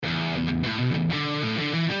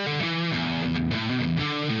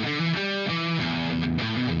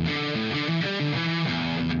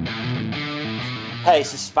Hey,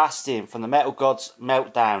 this is Sebastian from the Metal Gods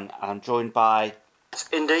Meltdown, and I'm joined by... It's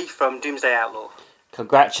Indy from Doomsday Outlaw.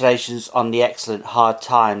 Congratulations on the excellent Hard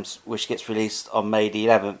Times, which gets released on May the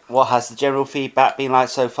 11th. What has the general feedback been like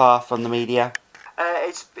so far from the media?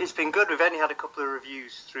 It's been good. We've only had a couple of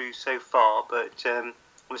reviews through so far, but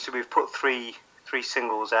obviously we've put three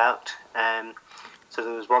singles out. So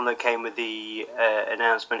there was one that came with the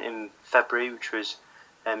announcement in February, which was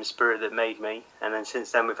Spirit That Made Me, and then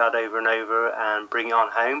since then we've had Over and Over and Bring It On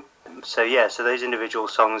Home. So those individual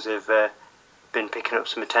songs have been picking up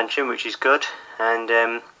some attention, which is good. And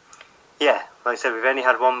like I said, we've only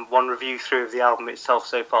had one review through of the album itself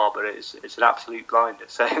so far, but it's an absolute blinder.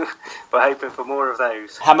 So we're hoping for more of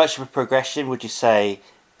those. How much of a progression would you say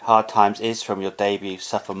Hard Times is from your debut,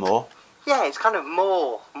 Suffer More? Yeah, it's kind of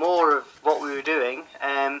more of what we were doing.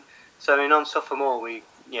 So on Suffer More, we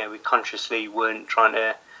consciously weren't trying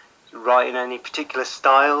to write in any particular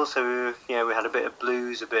style. So we had a bit of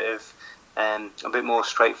blues, a bit more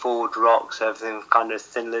straightforward rock. So everything from kind of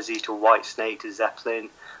Thin Lizzy to Whitesnake to Zeppelin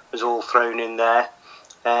was all thrown in there.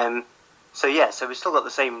 So we still got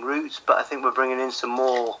the same roots, but I think we're bringing in some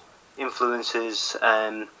more influences.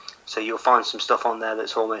 So you'll find some stuff on there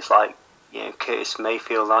that's almost like Curtis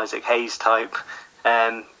Mayfield, Isaac Hayes type.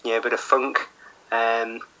 A bit of funk,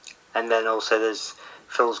 and then also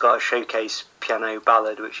Phil's got a showcase piano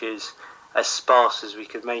ballad, which is as sparse as we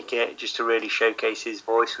could make it, just to really showcase his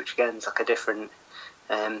voice, which again is like a different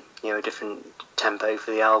tempo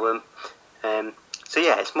for the album.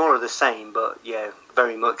 It's more of the same, but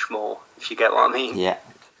very much more, if you get what I mean. Yeah.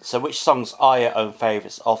 So which songs are your own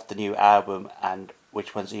favourites of the new album, and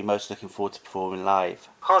which ones are you most looking forward to performing live?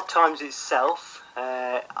 Hard Times itself,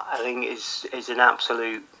 I think is an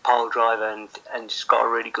absolute pile driver and just got a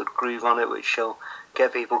really good groove on it, which will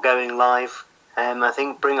get people going live. I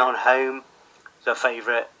think Bring On Home is our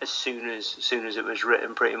favourite as soon as it was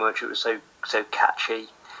written. Pretty much, it was so catchy.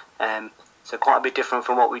 So quite a bit different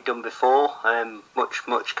from what we'd done before.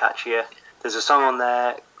 Much catchier. There's a song on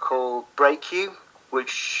there called Break You,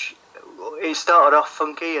 which it started off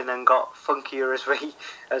funky and then got funkier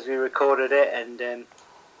as we recorded it, and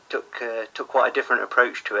took quite a different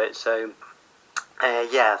approach to it. So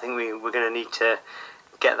I think we're going to need to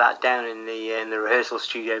get that down in the rehearsal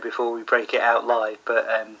studio before we break it out live. But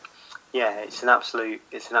it's an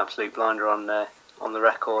absolute blinder on the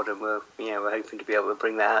record, and we're hoping to be able to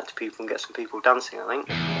bring that out to people and get some people dancing, I think.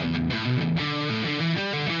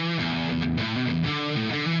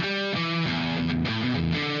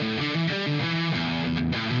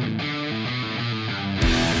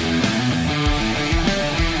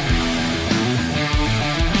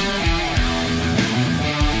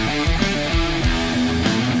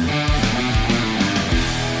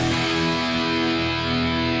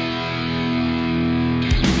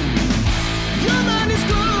 Your mind is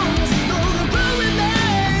gone, all the road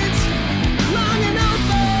remains long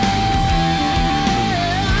enough.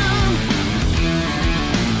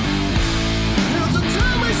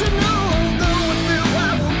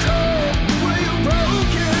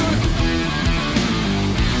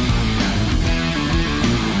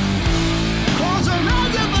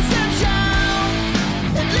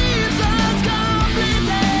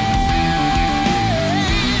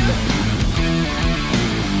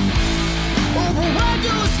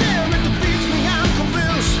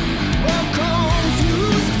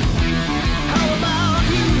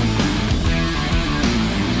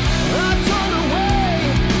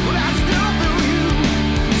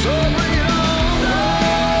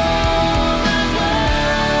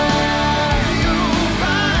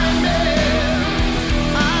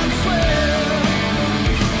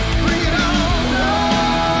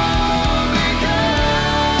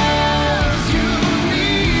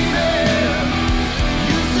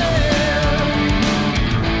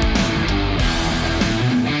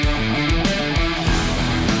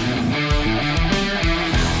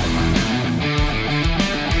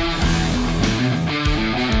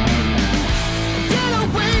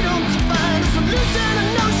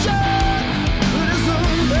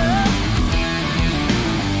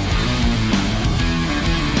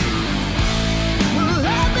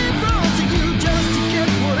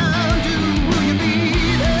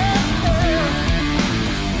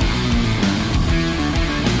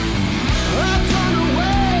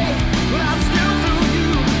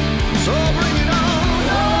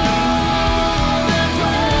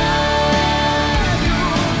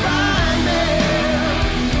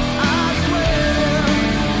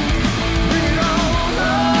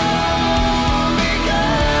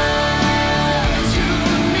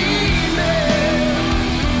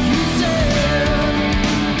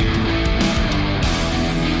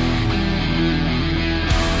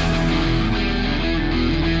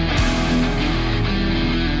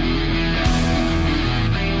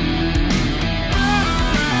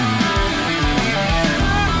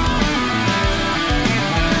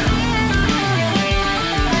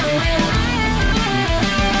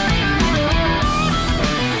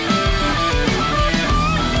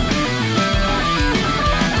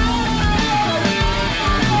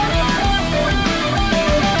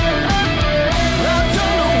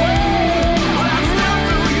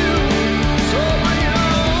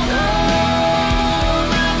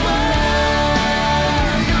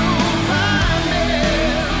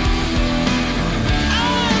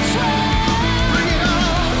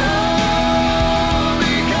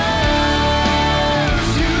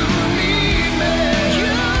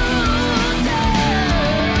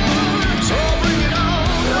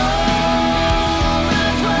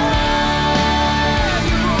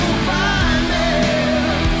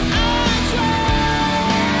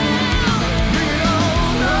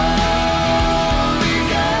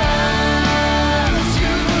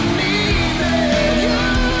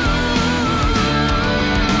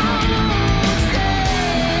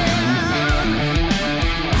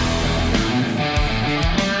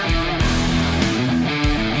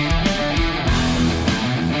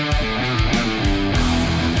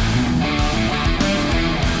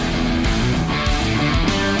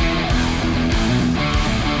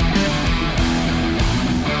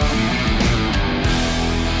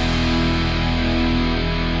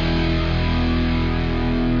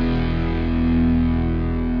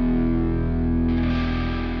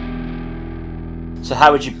 So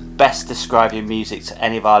how would you best describe your music to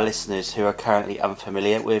any of our listeners who are currently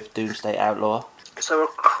unfamiliar with Doomsday Outlaw? So a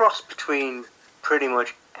cross between pretty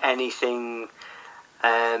much anything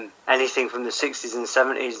from the 60s and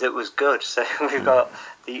 70s that was good. So we've got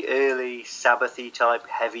the early Sabbathy type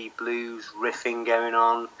heavy blues riffing going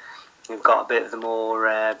on. We've got a bit of the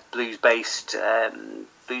more blues-based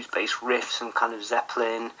riffs and kind of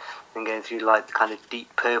Zeppelin, and going through like the kind of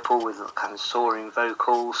Deep Purple with kind of soaring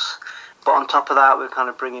vocals. But on top of that, we're kind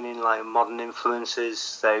of bringing in like modern influences.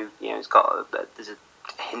 So it's got there's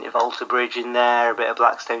a hint of Alter Bridge in there, a bit of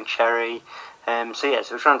Blackstone Cherry. So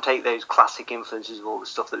we're trying to take those classic influences of all the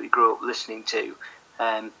stuff that we grew up listening to,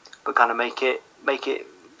 but kind of make it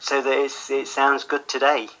so that it sounds good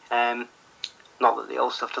today. Not that the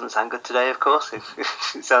old stuff doesn't sound good today, of course.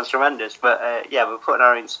 It sounds tremendous, but we're putting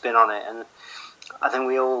our own spin on it, and I think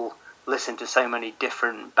we all listen to so many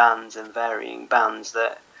different bands and varying bands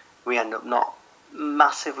that we end up not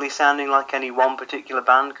massively sounding like any one particular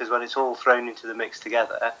band, because when it's all thrown into the mix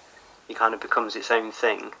together, it kind of becomes its own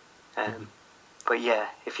thing. But yeah,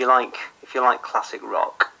 if you like classic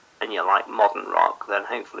rock and you like modern rock, then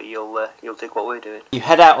hopefully you'll dig what we're doing. You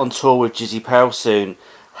head out on tour with Jizzy Pearl soon.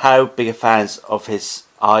 How big a fans of his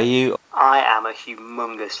are you? I am a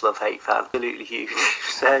humongous Love Hate fan, absolutely huge.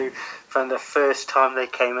 So from the first time they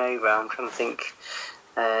came over, I'm trying to think.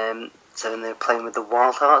 So when they were playing with the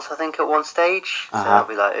Wild Hearts, I think at one stage. So that'll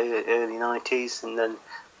be like early 90s, and then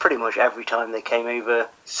pretty much every time they came over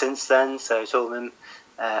since then. So I saw them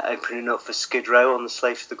opening up for Skid Row on the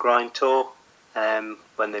Slave to the Grind tour.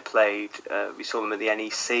 When they played, we saw them at the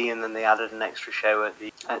NEC, and then they added an extra show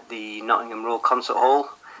at the Nottingham Royal Concert Hall,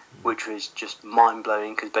 which was just mind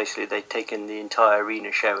blowing, because basically they'd taken the entire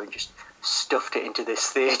arena show and just stuffed it into this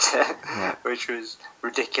theatre, which was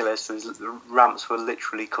ridiculous. The ramps were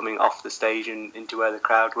literally coming off the stage and into where the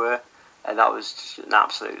crowd were, and that was just an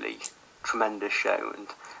absolutely tremendous show. And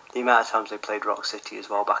the amount of times they played Rock City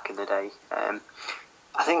as well back in the day.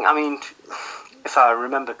 I mean, if I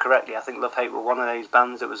remember correctly, I think Love Hate were one of those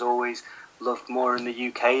bands that was always loved more in the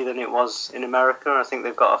UK than it was in America. I think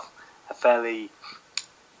they've got a fairly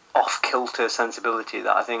off-kilter sensibility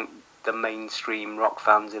that I think the mainstream rock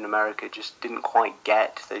fans in America just didn't quite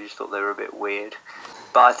get. They just thought they were a bit weird.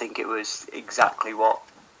 But I think it was exactly what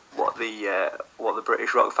the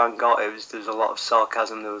British rock fan got. There was a lot of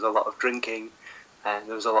sarcasm, there was a lot of drinking, and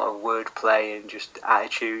there was a lot of wordplay and just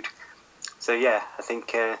attitude. So yeah, I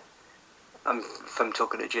think from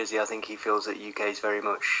talking to Jizzy, I think he feels that UK is very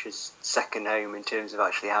much his second home in terms of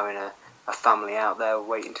actually having a family out there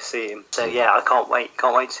waiting to see him. So yeah, I can't wait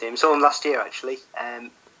to see him. Saw him last year actually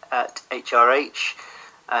at HRH,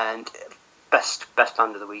 and best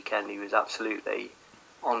band of the weekend. He was absolutely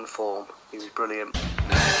on form. He was brilliant.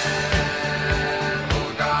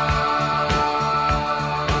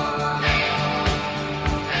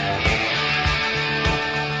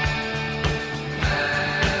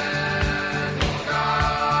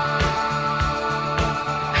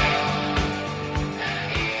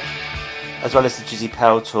 As well as the Jizzy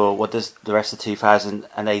Pearl tour, what does the rest of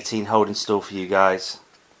 2018 hold in store for you guys?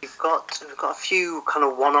 We've got a few kind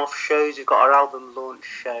of one-off shows. We've got our album launch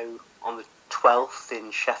show on the 12th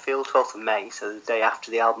in Sheffield, 12th of May, so the day after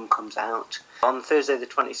the album comes out. On Thursday the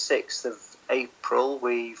 26th of April,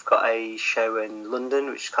 we've got a show in London,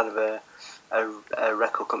 which is kind of a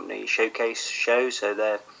record company showcase show. So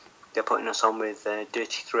they're putting us on with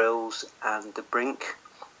Dirty Thrills and The Brink.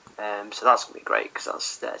 So that's going to be great,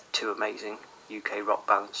 because they're two amazing UK rock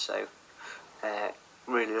bands. So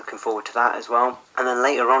really looking forward to that as well. And then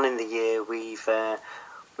later on in the year, we've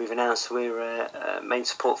announced we're main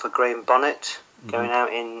support for Graham Bonnet going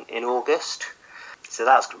out in August. So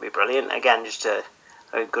that's going to be brilliant. Again, just a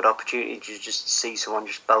good opportunity to just see someone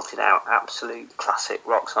just belting out absolute classic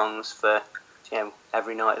rock songs for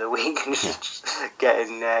every night of the week, and just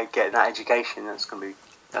getting that education. That's going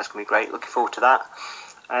to be great. Looking forward to that.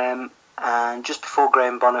 And just before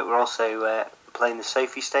Graham Bonnet, we're also playing the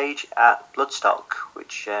Sophie stage at Bloodstock,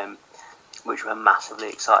 which we're massively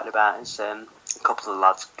excited about. As a couple of the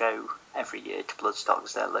lads go every year to Bloodstock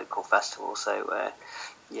as their local festival, so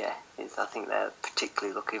I think they're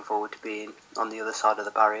particularly looking forward to being on the other side of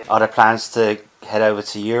the barrier. Are there plans to head over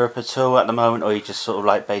to Europe at all at the moment, or are you just sort of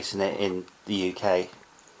like basing it in the UK?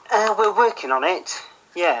 We're working on it,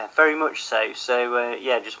 yeah, very much so. So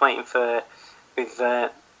just waiting for. We've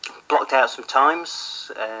blocked out some times,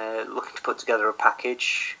 looking to put together a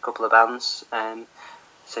package, a couple of bands.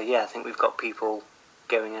 So I think we've got people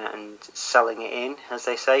going out and selling it in, as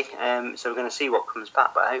they say. So we're going to see what comes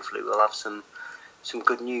back, but hopefully we'll have some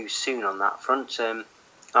good news soon on that front.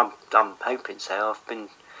 I'm hoping so. I've been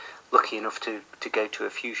lucky enough to go to a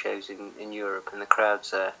few shows in Europe, and the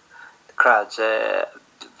crowd's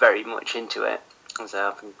very much into it. So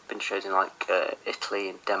I've been to shows in like Italy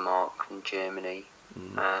and Denmark and Germany,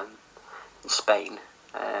 and Spain,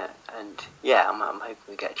 and yeah, I'm hoping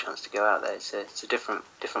we get a chance to go out there. It's a different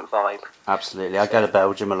vibe. Absolutely, I go to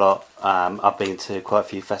Belgium a lot. I've been to quite a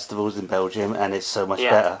few festivals in Belgium, and it's so much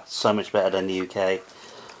better than the UK.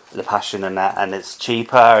 The passion and that, and it's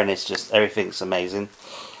cheaper, and it's just everything's amazing.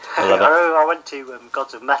 I love it. I went to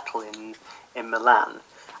Gods of Metal in Milan,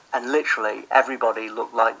 and literally everybody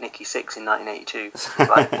looked like Nikki Sixx in 1982.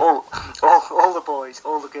 Like all the boys,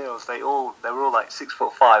 all the girls, they were all like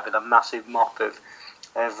 6'5" with a massive mop of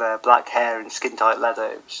black hair and skin tight leather.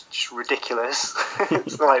 It was just ridiculous.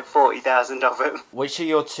 It's like 40,000 of them. Which are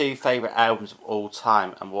your two favourite albums of all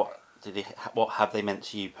time, and what have they meant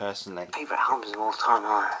to you personally? Favourite albums of all time?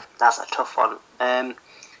 Oh, that's a tough one.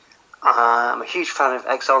 I'm a huge fan of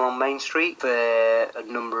Exile on Main Street for a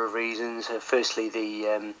number of reasons. Firstly,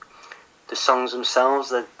 the songs themselves,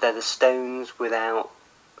 they're the Stones without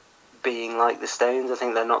being like the Stones. I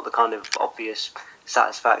think they're not the kind of obvious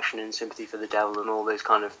Satisfaction and Sympathy for the Devil and all those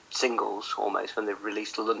kind of singles, almost, when they've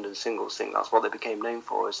released the London singles thing. That's what they became known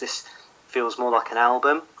for. As this feels more like an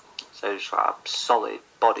album, so it's like a solid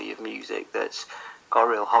body of music that's got a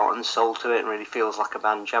real heart and soul to it, and really feels like a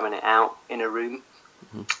band jamming it out in a room.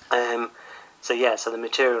 So the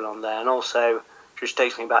material on there, and also just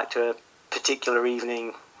takes me back to a particular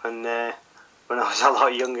evening when I was a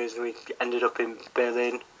lot younger, and we ended up in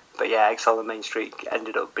Berlin. But yeah, Exile on Main Street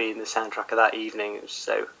ended up being the soundtrack of that evening.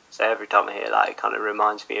 So every time I hear that, it kind of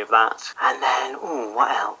reminds me of that. And then,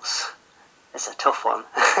 what else? It's a tough one.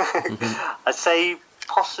 I'd say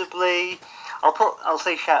possibly I'll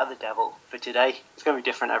say Shout at the Devil for today. It's going to be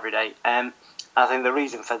different every day. I think the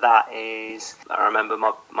reason for that is I remember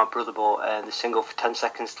my brother bought the single for 10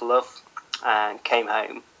 Seconds to Love and came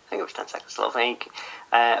home. I think it was 10 Seconds to Love. I think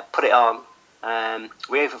put it on.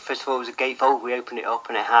 First of all, it was a gatefold. We opened it up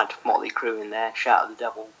and it had Motley Crue in there. Shout at the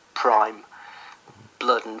Devil, Prime,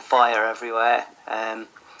 blood and fire everywhere. And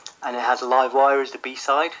it had Live Wire as the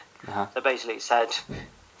B-side. So basically it said,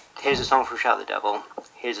 here's a song from Shout at the Devil,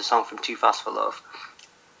 here's a song from Too Fast for Love.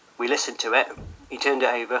 We listened to it, he turned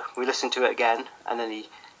it over, we listened to it again, and then he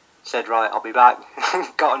said, right, I'll be back.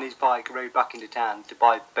 Got on his bike, rode back into town to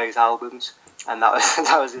buy both albums, and that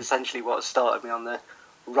was essentially what started me on the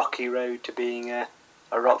rocky road to being a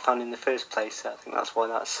rock fan in the first place. I think that's why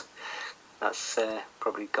that's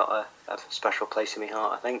probably got a special place in my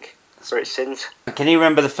heart, I think, for its sins. Can you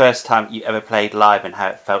remember the first time you ever played live and how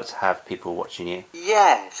it felt to have people watching you?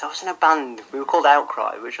 Yes, I was in a band. We were called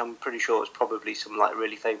Outcry, which I'm pretty sure was probably some like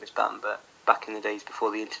really famous band, but back in the days before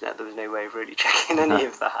the internet, there was no way of really checking any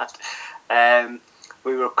of that.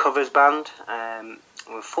 We were a covers band.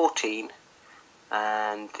 We were 14,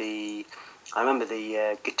 and I remember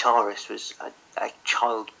the guitarist was a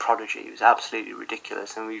child prodigy. It was absolutely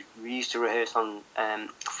ridiculous, and we used to rehearse on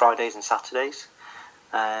Fridays and Saturdays.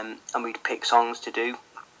 And we'd pick songs to do.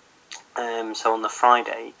 So on the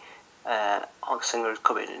Friday, our singer had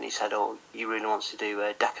come in and he said, he really wants to do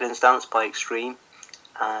Decadence Dance by Extreme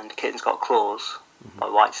and Kitten's Got Claws by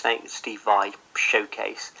Whitesnake, Steve Vai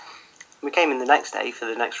showcase. We came in the next day for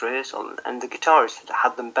the next rehearsal, and the guitarist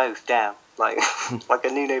had them both down, like like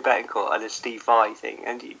a Nuno Bettencourt and a Steve Vai thing,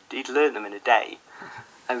 and he'd learned them in a day.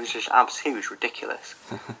 It was just absolutely, it was ridiculous.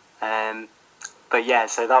 But yeah,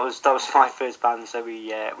 so that was my first band. So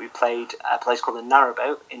we played a place called the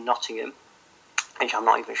Narrowboat in Nottingham, which I'm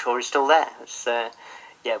not even sure is still there. It's,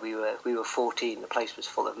 we were 14. The place was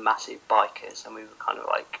full of massive bikers, and we were kind of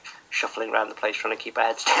like shuffling around the place trying to keep our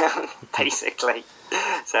heads down, basically.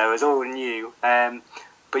 So it was all new.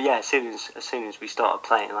 But yeah, as soon as we started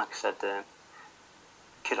playing, like I said, the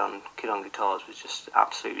kid on guitars was just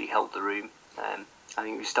absolutely held the room. I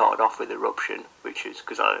think we started off with Eruption, which was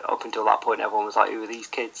because up until that point everyone was like, who are these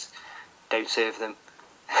kids? Don't serve them.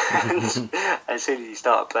 And as soon as he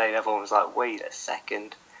started playing, everyone was like, wait a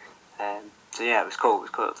second. So yeah, it was cool.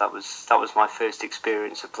 That was my first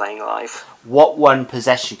experience of playing live. What one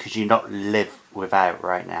possession could you not live without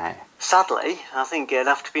right now? Sadly, I think it'd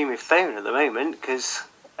have to be my phone at the moment, because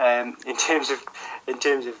in terms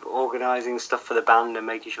of organising stuff for the band and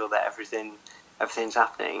making sure that everything's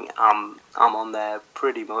happening, I'm on there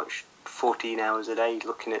pretty much 14 hours a day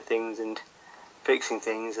looking at things and fixing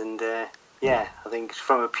things, and I think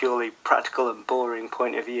from a purely practical and boring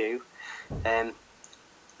point of view,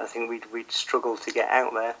 I think we'd struggle to get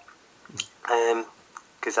out there,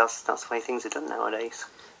 because that's the way things are done nowadays.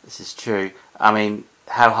 This is true. I mean,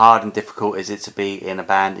 how hard and difficult is it to be in a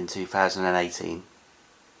band in 2018?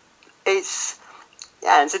 It's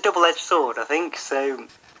Yeah, it's a double-edged sword, I think. So,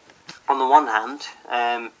 on the one hand,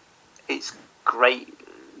 it's great,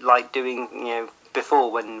 like doing,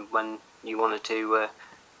 before when you wanted to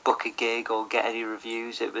book a gig or get any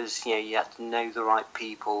reviews, it was, you had to know the right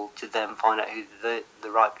people to then find out who the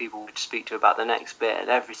right people would speak to about the next bit, and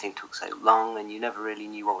everything took so long, and you never really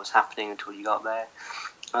knew what was happening until you got there.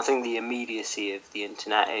 I think the immediacy of the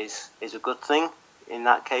internet is a good thing in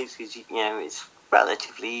that case, because it's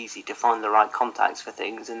relatively easy to find the right contacts for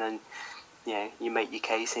things, and then you make your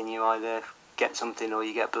case and you either get something or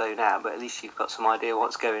you get blown out, but at least you've got some idea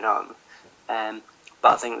what's going on.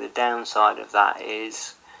 But I think the downside of that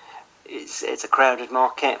is it's a crowded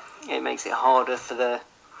market. It makes it harder for the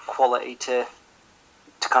quality to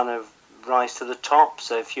kind of rise to the top.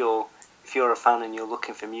 So if you're a fan and you're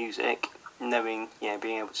looking for music, knowing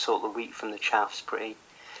being able to sort the wheat from the chaff's pretty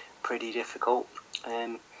difficult.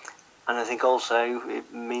 And I think also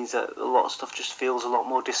it means that a lot of stuff just feels a lot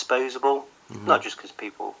more disposable. Mm-hmm. Not just because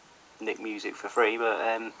people nick music for free,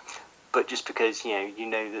 but just because you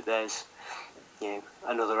know that there's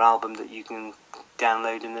another album that you can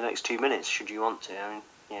download in the next 2 minutes should you want to. I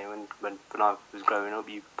mean, when I was growing up,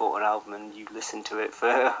 you bought an album and you listened to it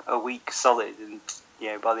for a week solid, and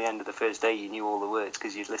by the end of the first day you knew all the words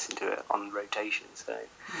because you'd listened to it on rotation. So,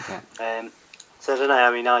 so I don't know.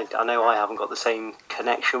 I mean, I know I haven't got the same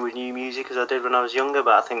connection with new music as I did when I was younger,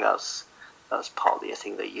 but I think that's partly a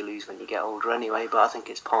thing that you lose when you get older anyway. But I think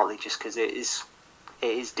it's partly just because it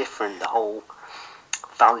is different. The whole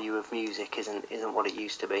value of music isn't what it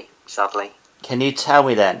used to be, sadly. Can you tell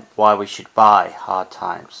me then why we should buy Hard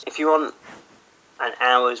Times? If you want an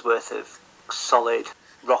hour's worth of solid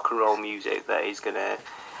rock and roll music that is going to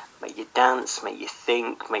make you dance, make you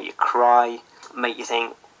think, make you cry, make you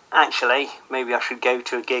think, actually, maybe I should go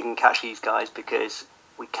to a gig and catch these guys because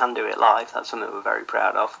we can do it live. That's something we're very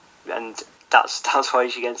proud of, and that's why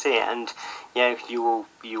you should go and see it. And you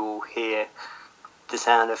will hear the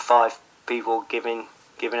sound of 5 people giving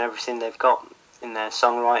everything they've got in their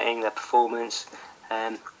songwriting, their performance,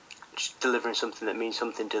 just delivering something that means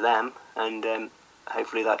something to them, and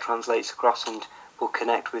hopefully that translates across and will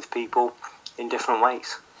connect with people in different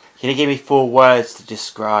ways. Can you give me 4 words to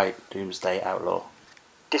describe Doomsday Outlaw?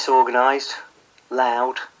 Disorganised,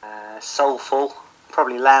 loud, soulful,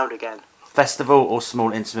 probably loud again. Festival or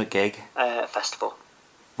small intimate gig? Festival.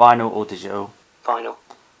 Vinyl or digital? Vinyl.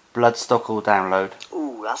 Bloodstock or download?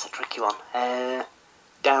 Ooh, that's a tricky one.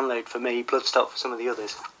 Download for me, Bloodstock for some of the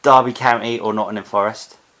others. Derby County or Nottingham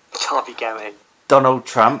Forest? Derby County. Donald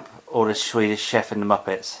Trump or the Swedish Chef in the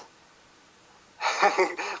Muppets?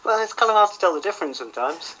 Well, it's kind of hard to tell the difference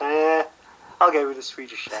sometimes. I'll go with the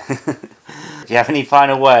Swedish Chef. Do you have any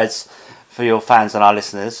final words for your fans and our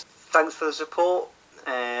listeners? Thanks for the support.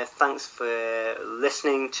 Thanks for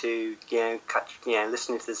listening to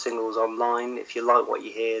listening to the singles online. If you like what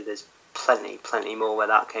you hear, there's plenty more where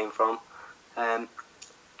that came from.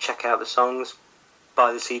 Check out the songs,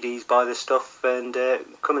 buy the CDs, buy the stuff, and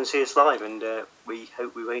come and see us live. And we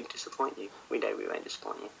hope we won't disappoint you. We know we won't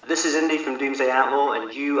disappoint you. This is Indy from Doomsday Outlaw,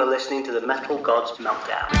 and you are listening to the Metal Gods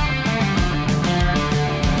Meltdown.